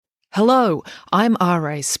Hello, I'm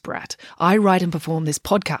R.A. Spratt. I write and perform this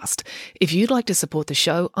podcast. If you'd like to support the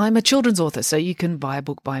show, I'm a children's author, so you can buy a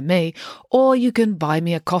book by me, or you can buy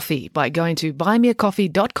me a coffee by going to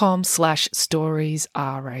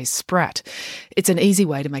buymeacoffee.com/storiesRASpratt. It's an easy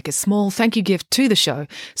way to make a small thank you gift to the show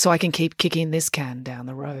so I can keep kicking this can down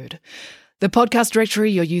the road. The podcast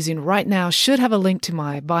directory you're using right now should have a link to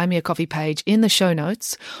my Buy Me a Coffee page in the show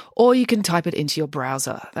notes, or you can type it into your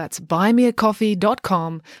browser. That's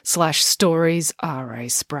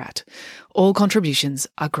buymeacoffee.com/storiesRASpratt. All contributions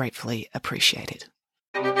are gratefully appreciated.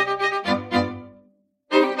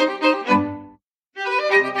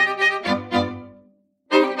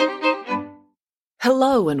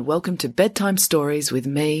 Hello and welcome to Bedtime Stories with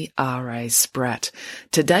me, R.A. Spratt.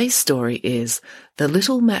 Today's story is The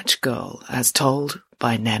Little Match Girl, as told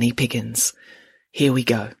by Nanny Piggins. Here we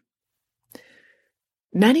go.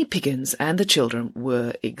 Nanny Piggins and the children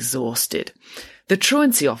were exhausted. The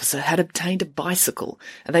truancy officer had obtained a bicycle,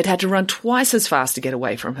 and they'd had to run twice as fast to get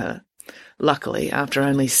away from her. Luckily, after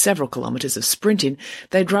only several kilometres of sprinting,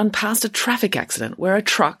 they'd run past a traffic accident where a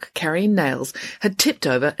truck carrying nails had tipped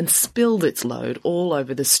over and spilled its load all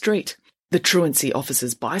over the street. The truancy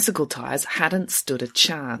officer's bicycle tyres hadn't stood a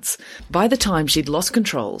chance. By the time she'd lost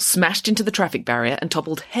control, smashed into the traffic barrier and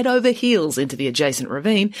toppled head over heels into the adjacent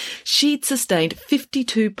ravine, she'd sustained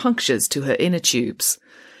 52 punctures to her inner tubes.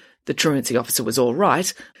 The truancy officer was all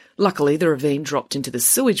right. Luckily, the ravine dropped into the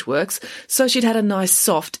sewage works, so she'd had a nice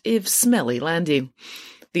soft, if smelly, landing.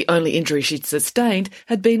 The only injury she'd sustained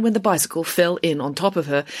had been when the bicycle fell in on top of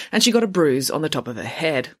her and she got a bruise on the top of her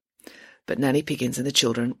head. But Nanny Piggins and the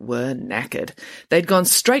children were knackered. They'd gone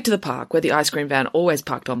straight to the park, where the ice cream van always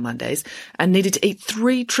parked on Mondays, and needed to eat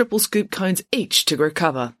 3 triple scoop cones each to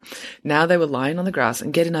recover. Now they were lying on the grass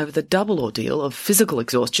and getting over the double ordeal of physical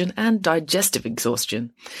exhaustion and digestive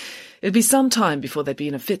exhaustion. It'd be some time before they'd be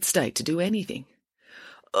in a fit state to do anything.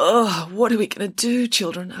 "Oh, what are we going to do,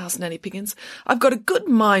 children?" asked Nanny Piggins. "I've got a good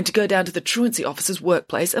mind to go down to the truancy officer's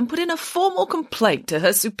workplace and put in a formal complaint to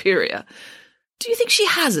her superior." "Do you think she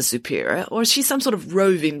has a superior, or is she some sort of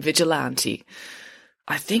roving vigilante?"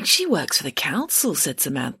 "I think she works for the council," said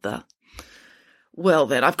Samantha. "Well,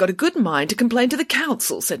 then, I've got a good mind to complain to the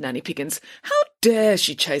council," said Nanny Piggins. "How dare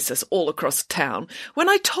she chase us all across town when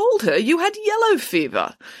I told her you had yellow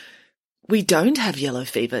fever?" "We don't have yellow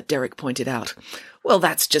fever," Derek pointed out. "Well,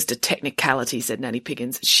 that's just a technicality," said Nanny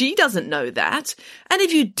Piggins. "She doesn't know that. And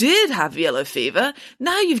if you did have yellow fever,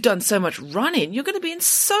 now you've done so much running, you're going to be in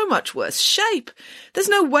so much worse shape. There's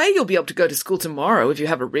no way you'll be able to go to school tomorrow if you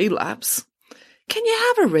have a relapse." "Can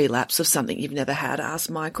you have a relapse of something you've never had?" asked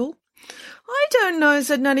Michael. "I don't know,"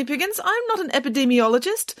 said Nanny Piggins. "I'm not an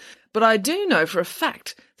epidemiologist, but I do know for a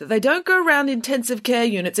fact that they don't go around intensive care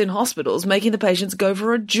units in hospitals making the patients go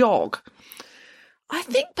for a jog." "I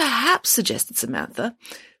think perhaps," suggested Samantha,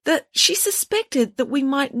 "that she suspected that we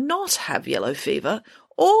might not have yellow fever,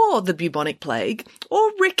 or the bubonic plague,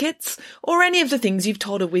 or rickets, or any of the things you've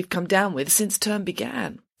told her we've come down with since term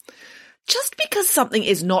began." "Just because something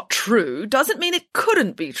is not true doesn't mean it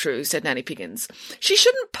couldn't be true," said Nanny Piggins. "She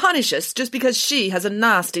shouldn't punish us just because she has a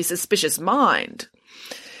nasty, suspicious mind."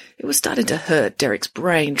 It was starting to hurt Derek's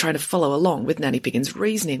brain trying to follow along with Nanny Piggins'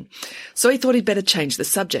 reasoning, so he thought he'd better change the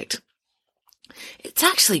subject. "It's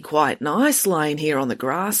actually quite nice lying here on the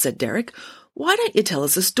grass," said Derek. "Why don't you tell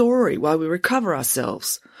us a story while we recover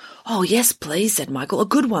ourselves?" "Oh, yes, please," said Michael. "A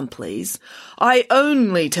good one, please." "I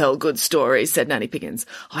only tell good stories," said Nanny Piggins.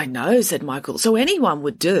 "I know," said Michael, "so anyone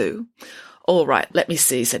would do." "All right, let me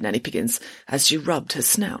see," said Nanny Piggins, as she rubbed her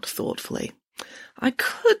snout thoughtfully. "I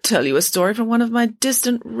could tell you a story from one of my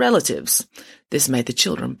distant relatives." This made the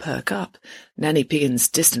children perk up. Nanny Piggins'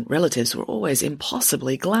 distant relatives were always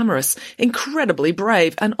impossibly glamorous, incredibly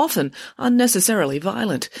brave, and often unnecessarily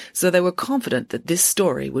violent, so they were confident that this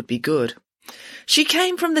story would be good. "She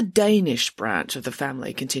came from the Danish branch of the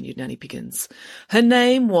family," continued Nanny Piggins. "Her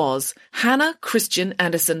name was Hannah Christian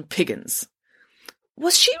Andersen Piggins."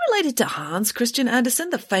 "Was she related to Hans Christian Andersen,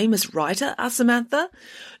 the famous writer?" asked Samantha.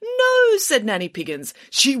 "No," said Nanny Piggins.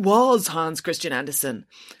 "She was Hans Christian Andersen."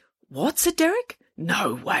 "What?" said Derek.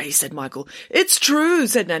 "No way," said Michael. "It's true,"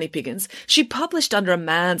 said Nanny Piggins. "She published under a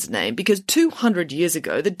man's name because 200 years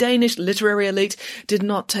ago the Danish literary elite did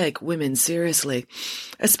not take women seriously,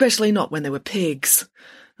 especially not when they were pigs."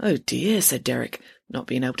 "Oh dear," said Derek, not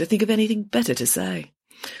being able to think of anything better to say.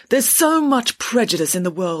 "There's so much prejudice in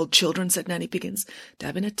the world, children," said Nanny Piggins,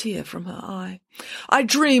 dabbing a tear from her eye. "I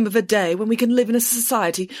dream of a day when we can live in a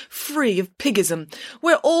society free of pigism,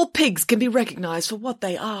 where all pigs can be recognised for what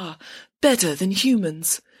they are, better than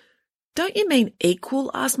humans." "Don't you mean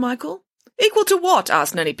equal?" asked Michael. "Equal to what?"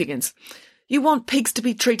 asked Nanny Piggins. You want pigs to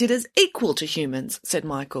be treated as equal to humans, said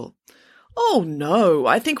Michael. Oh, no,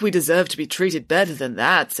 I think we deserve to be treated better than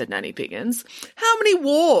that, said Nanny Piggins. How many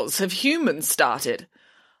wars have humans started?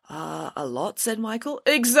 A lot, said Michael.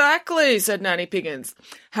 Exactly, said Nanny Piggins.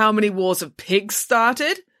 How many wars have pigs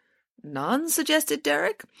started? None, suggested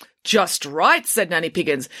Derek. Just right, said Nanny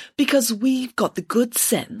Piggins, because we've got the good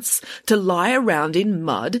sense to lie around in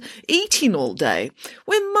mud, eating all day.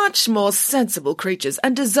 We're much more sensible creatures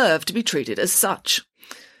and deserve to be treated as such.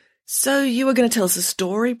 So you were going to tell us a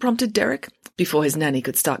story, prompted Derek, before his nanny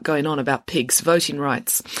could start going on about pigs' voting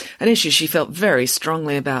rights, an issue she felt very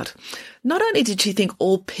strongly about. Not only did she think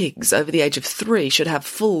all pigs over the age of 3 should have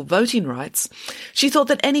full voting rights, she thought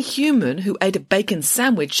that any human who ate a bacon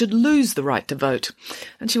sandwich should lose the right to vote,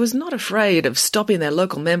 and she was not afraid of stopping their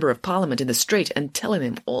local member of parliament in the street and telling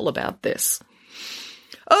him all about this.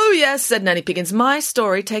 Oh, yes, said Nanny Piggins, my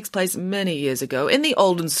story takes place many years ago in the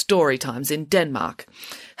olden story times in Denmark.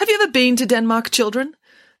 Have you ever been to Denmark, children?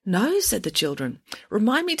 No, said the children.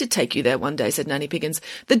 Remind me to take you there one day, said Nanny Piggins.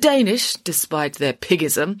 The Danish, despite their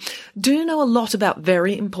piggism, do know a lot about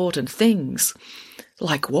very important things.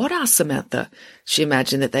 Like what? Asked Samantha. She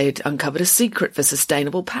imagined that they had uncovered a secret for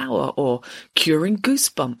sustainable power or curing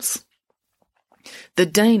goosebumps. The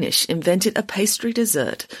Danish invented a pastry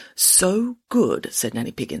dessert so good, said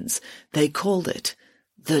Nanny Piggins, they called it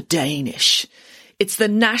the Danish. It's the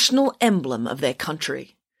national emblem of their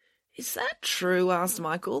country. Is that true? Asked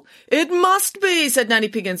Michael. It must be, said Nanny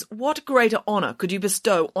Piggins. What greater honour could you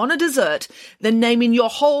bestow on a dessert than naming your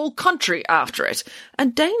whole country after it?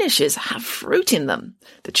 And Danishes have fruit in them.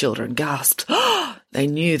 The children gasped. They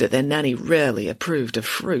knew that their nanny rarely approved of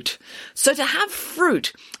fruit. So to have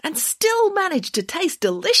fruit and still manage to taste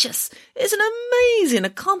delicious is an amazing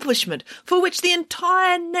accomplishment for which the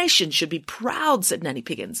entire nation should be proud, said Nanny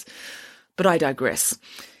Piggins. But I digress.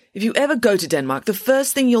 If you ever go to Denmark, the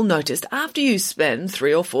first thing you'll notice after you spend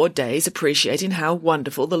 3 or 4 days appreciating how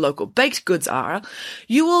wonderful the local baked goods are,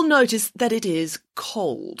 you will notice that it is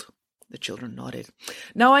cold. The children nodded.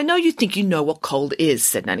 Now, I know you think you know what cold is,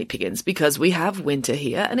 said Nanny Piggins, because we have winter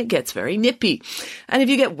here and it gets very nippy. And if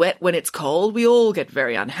you get wet when it's cold, we all get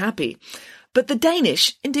very unhappy. But the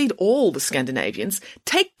Danish, indeed all the Scandinavians,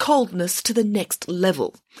 take coldness to the next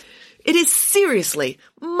level. It is seriously,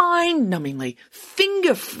 mind-numbingly,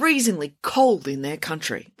 finger-freezingly cold in their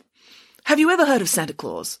country. Have you ever heard of Santa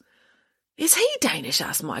Claus? Is he Danish?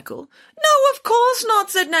 Asked Michael. No, of course not,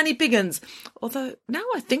 said Nanny Piggins. Although, now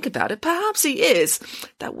I think about it, perhaps he is.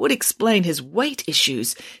 That would explain his weight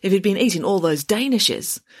issues if he'd been eating all those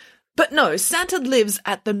Danishes. But no, Santa lives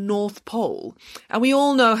at the North Pole, and we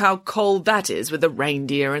all know how cold that is with the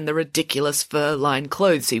reindeer and the ridiculous fur-lined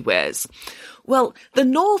clothes he wears. Well, the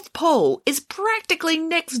North Pole is practically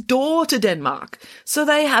next door to Denmark, so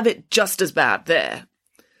they have it just as bad there.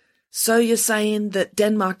 So you're saying that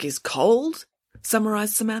Denmark is cold?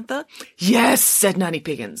 Summarised Samantha. Yes, said Nanny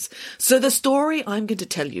Piggins. So the story I'm going to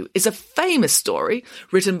tell you is a famous story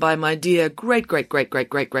written by my dear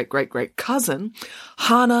great-great-great-great-great-great-great-great cousin,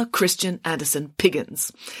 Hannah Christian Anderson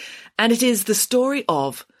Piggins. And it is the story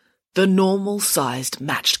of the normal-sized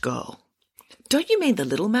matched girl. Don't you mean the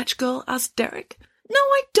little match girl? Asked Derek. No,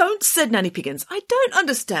 I don't, said Nanny Piggins. I don't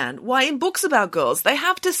understand why in books about girls they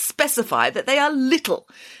have to specify that they are little.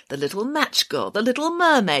 The Little Match Girl, The Little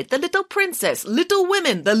Mermaid, The Little Princess, Little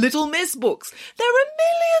Women, The Little Miss books. There are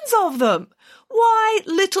millions of them. Why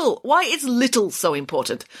little? Why is little so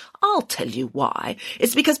important? I'll tell you why.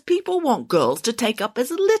 It's because people want girls to take up as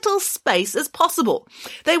little space as possible.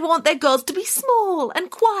 They want their girls to be small and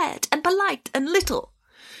quiet and polite and little.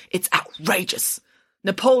 It's outrageous.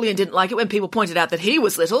 Napoleon didn't like it when people pointed out that he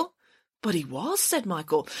was little. But he was, said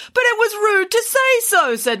Michael. But it was rude to say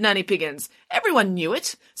so, said Nanny Piggins. Everyone knew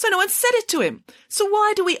it, so no one said it to him. So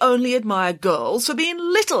why do we only admire girls for being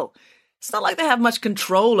little? It's not like they have much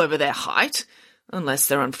control over their height, unless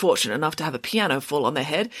they're unfortunate enough to have a piano fall on their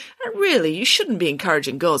head. And really, you shouldn't be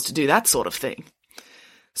encouraging girls to do that sort of thing.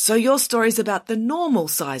 So your story's about the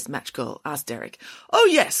normal-sized match girl? Asked Derek. Oh,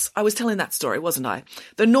 yes, I was telling that story, wasn't I?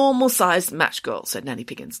 The normal-sized match girl, said Nanny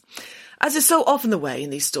Piggins. As is so often the way in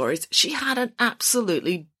these stories, she had an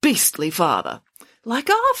absolutely beastly father. Like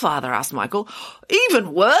our father? Asked Michael.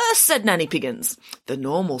 Even worse, said Nanny Piggins. The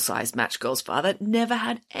normal-sized match girl's father never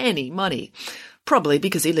had any money. Probably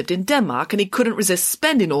because he lived in Denmark and he couldn't resist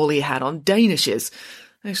spending all he had on Danishes.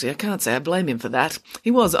 Actually, I can't say I blame him for that.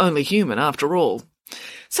 He was only human after all.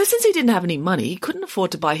 So since he didn't have any money, he couldn't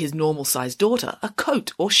afford to buy his normal-sized daughter a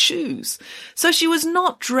coat or shoes. So she was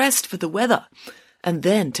not dressed for the weather. And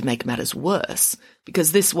then, to make matters worse,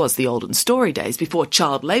 because this was the olden story days before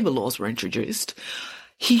child labour laws were introduced,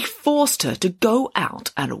 He forced her to go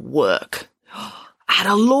out and work. At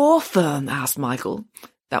a law firm, asked Michael.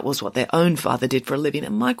 That was what their own father did for a living,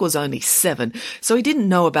 and Mike was only 7, so he didn't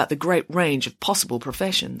know about the great range of possible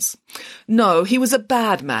professions. No, he was a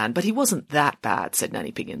bad man, but he wasn't that bad, said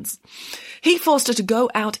Nanny Piggins. He forced her to go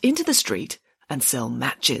out into the street and sell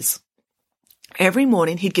matches. Every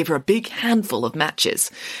morning he'd give her a big handful of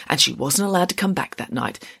matches, and she wasn't allowed to come back that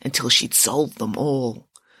night until she'd sold them all.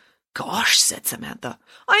 Gosh, said Samantha.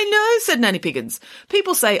 I know, said Nanny Piggins.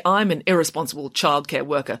 People say I'm an irresponsible childcare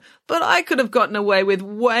worker, but I could have gotten away with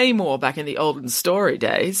way more back in the olden story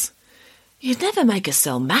days. You'd never make us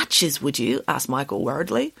sell matches, would you? Asked Michael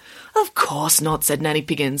worriedly. Of course not, said Nanny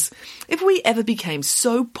Piggins. If we ever became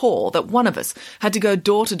so poor that one of us had to go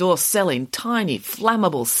door to door selling tiny,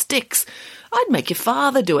 flammable sticks, I'd make your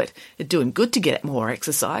father do it. It'd do him good to get more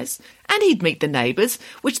exercise. And he'd meet the neighbours,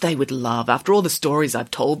 which they would love after all the stories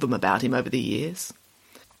I've told them about him over the years.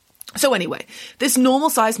 So anyway, this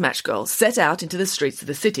normal-sized match girl set out into the streets of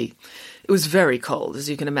the city. It was very cold, as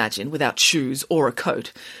you can imagine, without shoes or a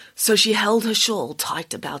coat, so she held her shawl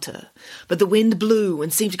tight about her. But the wind blew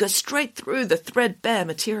and seemed to go straight through the threadbare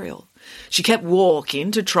material. She kept walking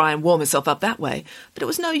to try and warm herself up that way, but it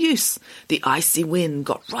was no use. The icy wind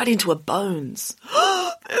got right into her bones.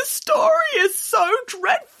 This story is so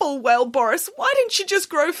dreadful, wailed Boris. Why didn't she just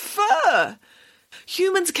grow fur?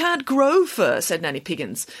 Humans can't grow fur, said Nanny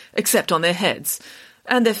Piggins, except on their heads,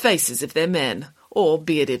 and their faces if they're men, or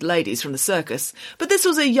bearded ladies from the circus. But this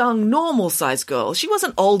was a young, normal-sized girl. She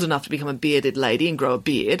wasn't old enough to become a bearded lady and grow a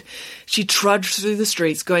beard. She trudged through the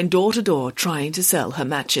streets, going door to door, trying to sell her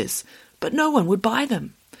matches. But no one would buy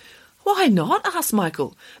them. Why not? Asked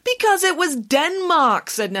Michael. Because it was Denmark,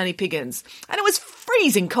 said Nanny Piggins, and it was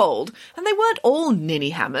freezing cold, and they weren't all ninny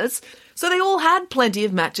hammers, so they all had plenty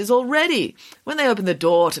of matches already. When they opened the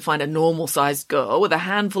door to find a normal-sized girl with a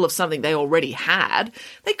handful of something they already had,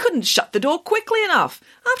 they couldn't shut the door quickly enough.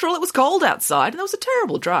 After all, it was cold outside, and there was a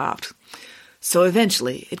terrible draught. So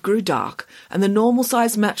eventually it grew dark, and the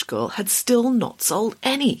normal-sized match girl had still not sold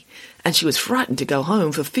any, and she was frightened to go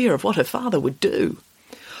home for fear of what her father would do.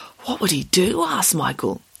 What would he do? Asked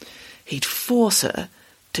Michael. He'd force her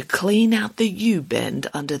to clean out the U-bend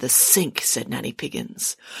under the sink, said Nanny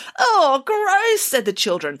Piggins. Oh, gross, said the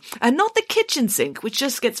children, and not the kitchen sink, which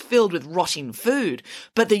just gets filled with rotting food,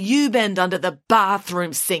 but the U-bend under the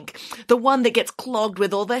bathroom sink, the one that gets clogged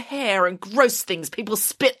with all the hair and gross things people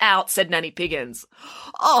spit out, said Nanny Piggins.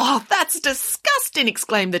 Oh, that's disgusting,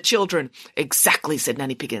 exclaimed the children. Exactly, said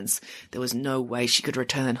Nanny Piggins. There was no way she could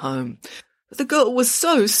return home. The girl was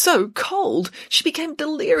so cold, she became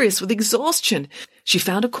delirious with exhaustion. She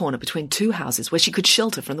found a corner between 2 houses where she could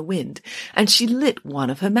shelter from the wind, and she lit one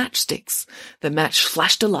of her matchsticks. The match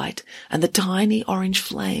flashed a light, and the tiny orange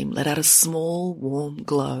flame let out a small, warm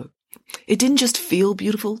glow. It didn't just feel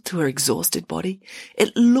beautiful to her exhausted body,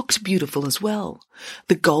 it looked beautiful as well.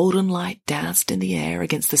 The golden light danced in the air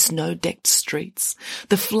against the snow-decked streets.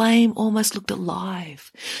 The flame almost looked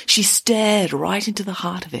alive. She stared right into the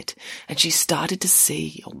heart of it, and she started to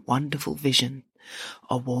see a wonderful vision.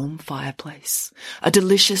 A warm fireplace, a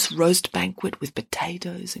delicious roast banquet with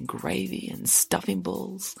potatoes and gravy and stuffing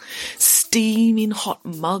balls, steaming hot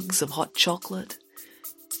mugs of hot chocolate.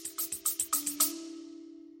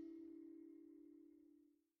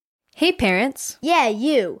 Hey parents. Yeah,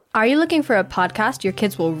 you. Are you looking for a podcast your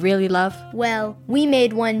kids will really love? Well, we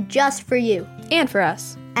made one just for you. And for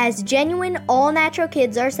us. As genuine, all-natural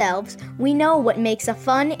kids ourselves, we know what makes a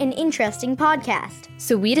fun and interesting podcast.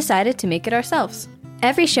 So we decided to make it ourselves.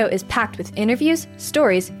 Every show is packed with interviews,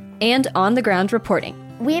 stories, and on-the-ground reporting.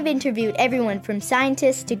 We have interviewed everyone from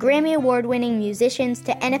scientists to Grammy Award-winning musicians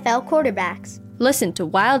to NFL quarterbacks. Listen to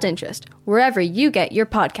Wild Interest wherever you get your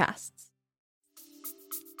podcasts.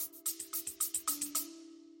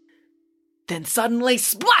 Then suddenly,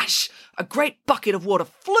 splash! A great bucket of water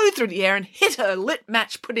flew through the air and hit her lit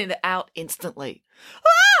match, putting it out instantly.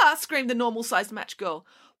 Ah! Screamed the normal-sized match girl.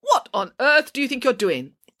 What on earth do you think you're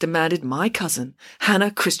doing? Demanded my cousin,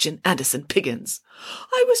 Hannah Christian Anderson Piggins.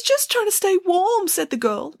 I was just trying to stay warm, said the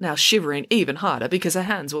girl, now shivering even harder because her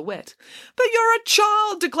hands were wet. But you're a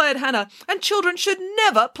child, declared Hannah, and children should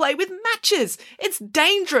never play with matches. It's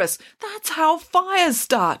dangerous. That's how fires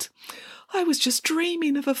start. I was just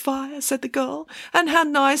dreaming of a fire, said the girl, and how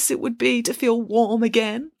nice it would be to feel warm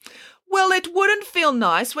again. Well, it wouldn't feel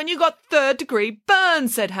nice when you got 3rd-degree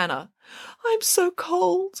burns, said Hannah. I'm so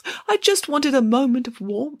cold. I just wanted a moment of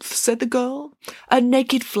warmth, said the girl. A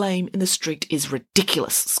naked flame in the street is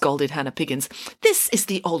ridiculous, scolded Hannah Piggins. This is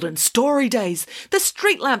the olden story days. The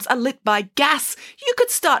street lamps are lit by gas. You could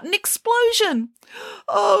start an explosion.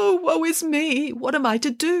 Oh, woe is me. What am I to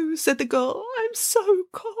do, said the girl. I'm so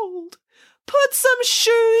cold. Put some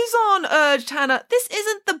shoes on, urged Hannah. This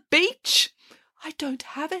isn't the beach. I don't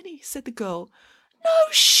have any, said the girl.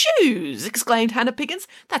 No shoes, exclaimed Hannah Piggins.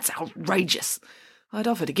 That's outrageous. I'd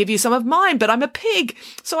offer to give you some of mine, but I'm a pig,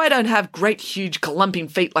 so I don't have great, huge, clumping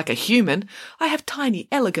feet like a human. I have tiny,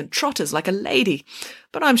 elegant trotters like a lady,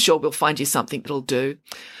 but I'm sure we'll find you something that'll do.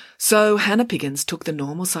 So Hannah Piggins took the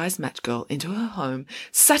normal-sized match girl into her home,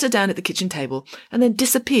 sat her down at the kitchen table, and then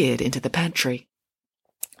disappeared into the pantry.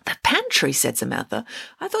 The pantry, said Samantha.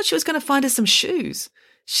 I thought she was going to find us some shoes.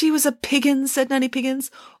 She was a Piggins, said Nanny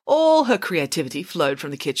Piggins. All her creativity flowed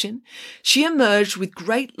from the kitchen. She emerged with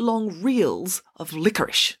great long reels of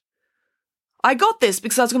licorice. I got this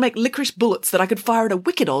because I was going to make licorice bullets that I could fire at a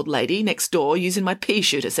wicked old lady next door using my pea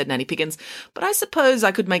shooter, said Nanny Piggins. But I suppose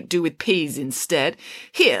I could make do with peas instead.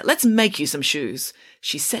 Here, let's make you some shoes.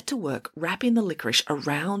 She set to work wrapping the licorice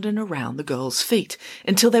around and around the girl's feet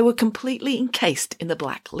until they were completely encased in the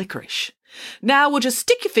black licorice. Now we'll just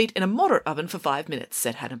stick your feet in a moderate oven for 5 minutes,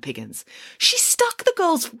 said Hannah Piggins. She stuck the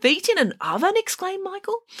girl's feet in an oven, exclaimed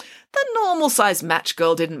Michael. The normal-sized match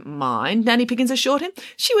girl didn't mind, Nanny Piggins assured him.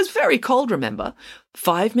 She was very cold, remember.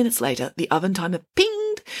 5 minutes later, the oven timer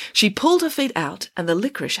pinged. She pulled her feet out, and the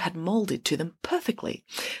licorice had moulded to them perfectly.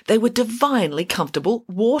 They were divinely comfortable,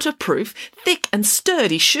 waterproof, thick and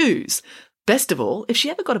sturdy shoes. Best of all, if she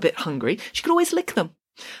ever got a bit hungry, she could always lick them.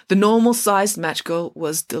 The normal-sized match girl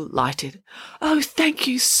was delighted. Oh, thank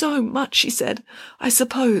you so much, she said. I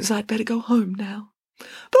suppose I'd better go home now.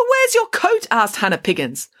 But where's your coat? Asked Hannah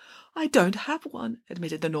Piggins. I don't have one,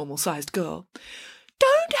 admitted the normal-sized girl.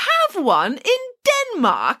 Don't have one in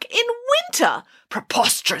Denmark in winter?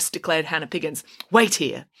 Preposterous, declared Hannah Piggins. Wait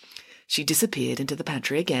here. She disappeared into the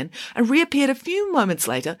pantry again and reappeared a few moments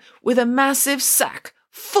later with a massive sack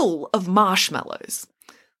full of marshmallows.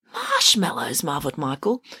 Marshmallows, marvelled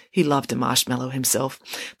Michael. He loved a marshmallow himself,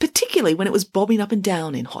 particularly when it was bobbing up and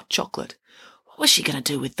down in hot chocolate. What was she going to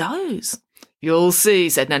do with those? You'll see,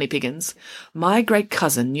 said Nanny Piggins. My great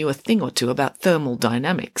cousin knew a thing or two about thermal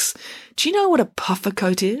dynamics. Do you know what a puffer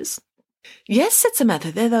coat is? Yes, said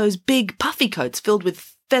Samantha. They're those big puffy coats filled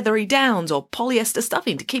with feathery downs or polyester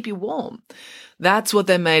stuffing to keep you warm. That's what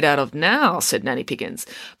they're made out of now, said Nanny Piggins.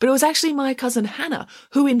 But it was actually my cousin Hannah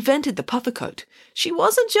who invented the puffer coat. She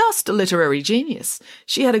wasn't just a literary genius.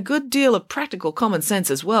 She had a good deal of practical common sense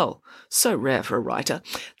as well. So rare for a writer.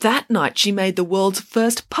 That night she made the world's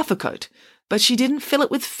first puffer coat. But she didn't fill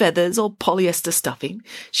it with feathers or polyester stuffing.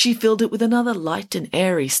 She filled it with another light and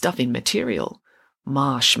airy stuffing material.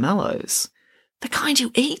 Marshmallows. The kind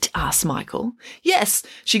you eat? Asked Michael. Yes,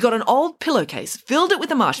 she got an old pillowcase, filled it with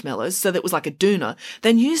the marshmallows so that it was like a doona,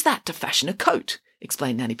 then used that to fashion a coat,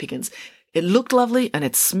 explained Nanny Piggins. It looked lovely and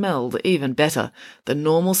it smelled even better. The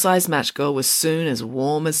normal-sized match girl was soon as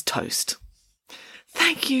warm as toast.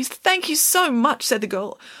 Thank you so much, said the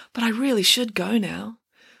girl, but I really should go now.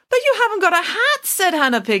 But you haven't got a hat, said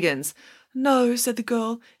Hannah Piggins. No, said the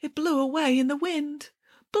girl, it blew away in the wind.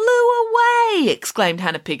 Blew away, exclaimed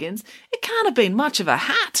Hannah Piggins. It can't have been much of a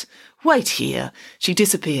hat. Wait here. She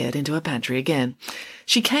disappeared into her pantry again.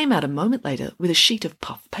 She came out a moment later with a sheet of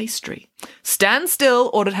puff pastry. Stand still,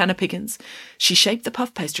 ordered Hannah Piggins. She shaped the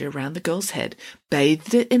puff pastry around the girl's head,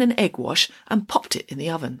 bathed it in an egg wash, and popped it in the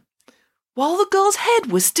oven. While the girl's head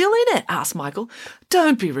was still in it, asked Michael.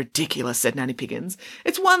 Don't be ridiculous, said Nanny Piggins.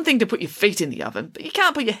 It's one thing to put your feet in the oven, but you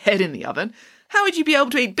can't put your head in the oven. How would you be able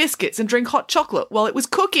to eat biscuits and drink hot chocolate while it was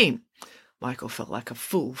cooking? Michael felt like a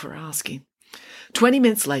fool for asking. 20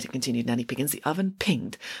 minutes later, continued Nanny Piggins, the oven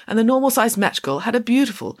pinged, and the normal-sized match girl had a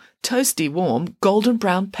beautiful, toasty, warm,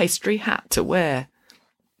 golden-brown pastry hat to wear.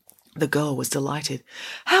 The girl was delighted.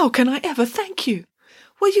 How can I ever thank you?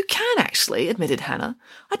 Well, you can actually, admitted Hannah.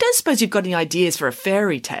 I don't suppose you've got any ideas for a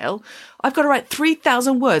fairy tale. I've got to write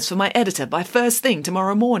 3,000 words for my editor by first thing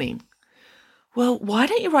tomorrow morning. Well, why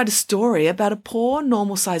don't you write a story about a poor,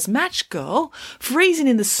 normal-sized match girl freezing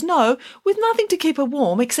in the snow with nothing to keep her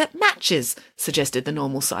warm except matches, suggested the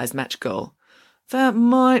normal-sized match girl. That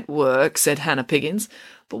might work, said Hannah Piggins.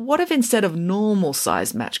 But what if instead of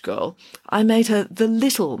normal-sized match girl, I made her the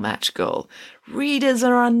little match girl? Readers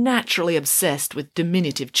are unnaturally obsessed with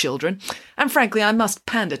diminutive children, and frankly, I must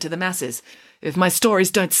pander to the masses. If my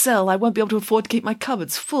stories don't sell, I won't be able to afford to keep my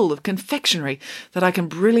cupboards full of confectionery that I can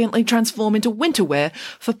brilliantly transform into winter wear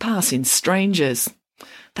for passing strangers.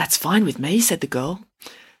 That's fine with me, said the girl.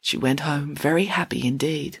 She went home very happy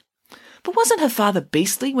indeed. But wasn't her father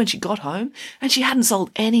beastly when she got home and she hadn't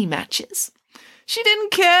sold any matches? She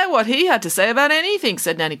didn't care what he had to say about anything,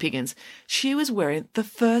 said Nanny Piggins. She was wearing the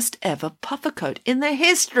first ever puffer coat in the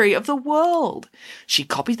history of the world. She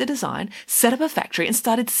copied the design, set up a factory and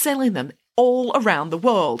started selling them all around the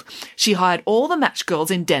world. She hired all the match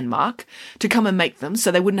girls in Denmark to come and make them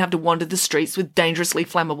so they wouldn't have to wander the streets with dangerously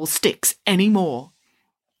flammable sticks anymore.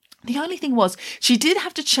 The only thing was, she did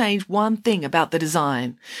have to change one thing about the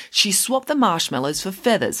design. She swapped the marshmallows for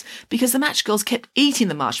feathers because the match girls kept eating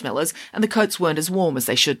the marshmallows and the coats weren't as warm as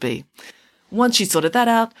they should be. Once she sorted that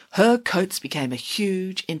out, her coats became a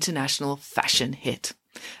huge international fashion hit.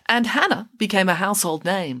 And Hannah became a household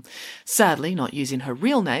name, sadly not using her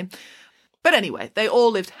real name. But anyway, they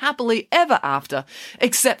all lived happily ever after,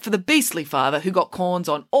 except for the beastly father who got corns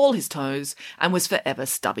on all his toes and was forever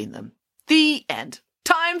stubbing them. The end.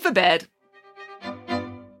 Time for bed.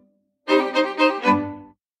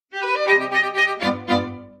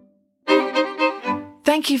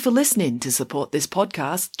 Thank you for listening. To support this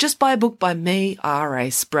podcast, just buy a book by me, R.A.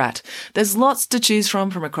 Spratt. There's lots to choose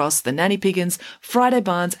from across the Nanny Piggins, Friday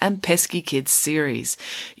Barnes and Pesky Kids series.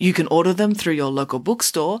 You can order them through your local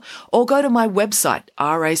bookstore or go to my website,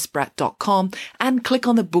 rasprat.com, and click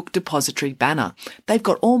on the Book Depository banner. They've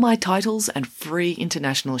got all my titles and free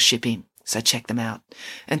international shipping. So check them out.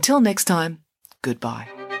 Until next time, goodbye.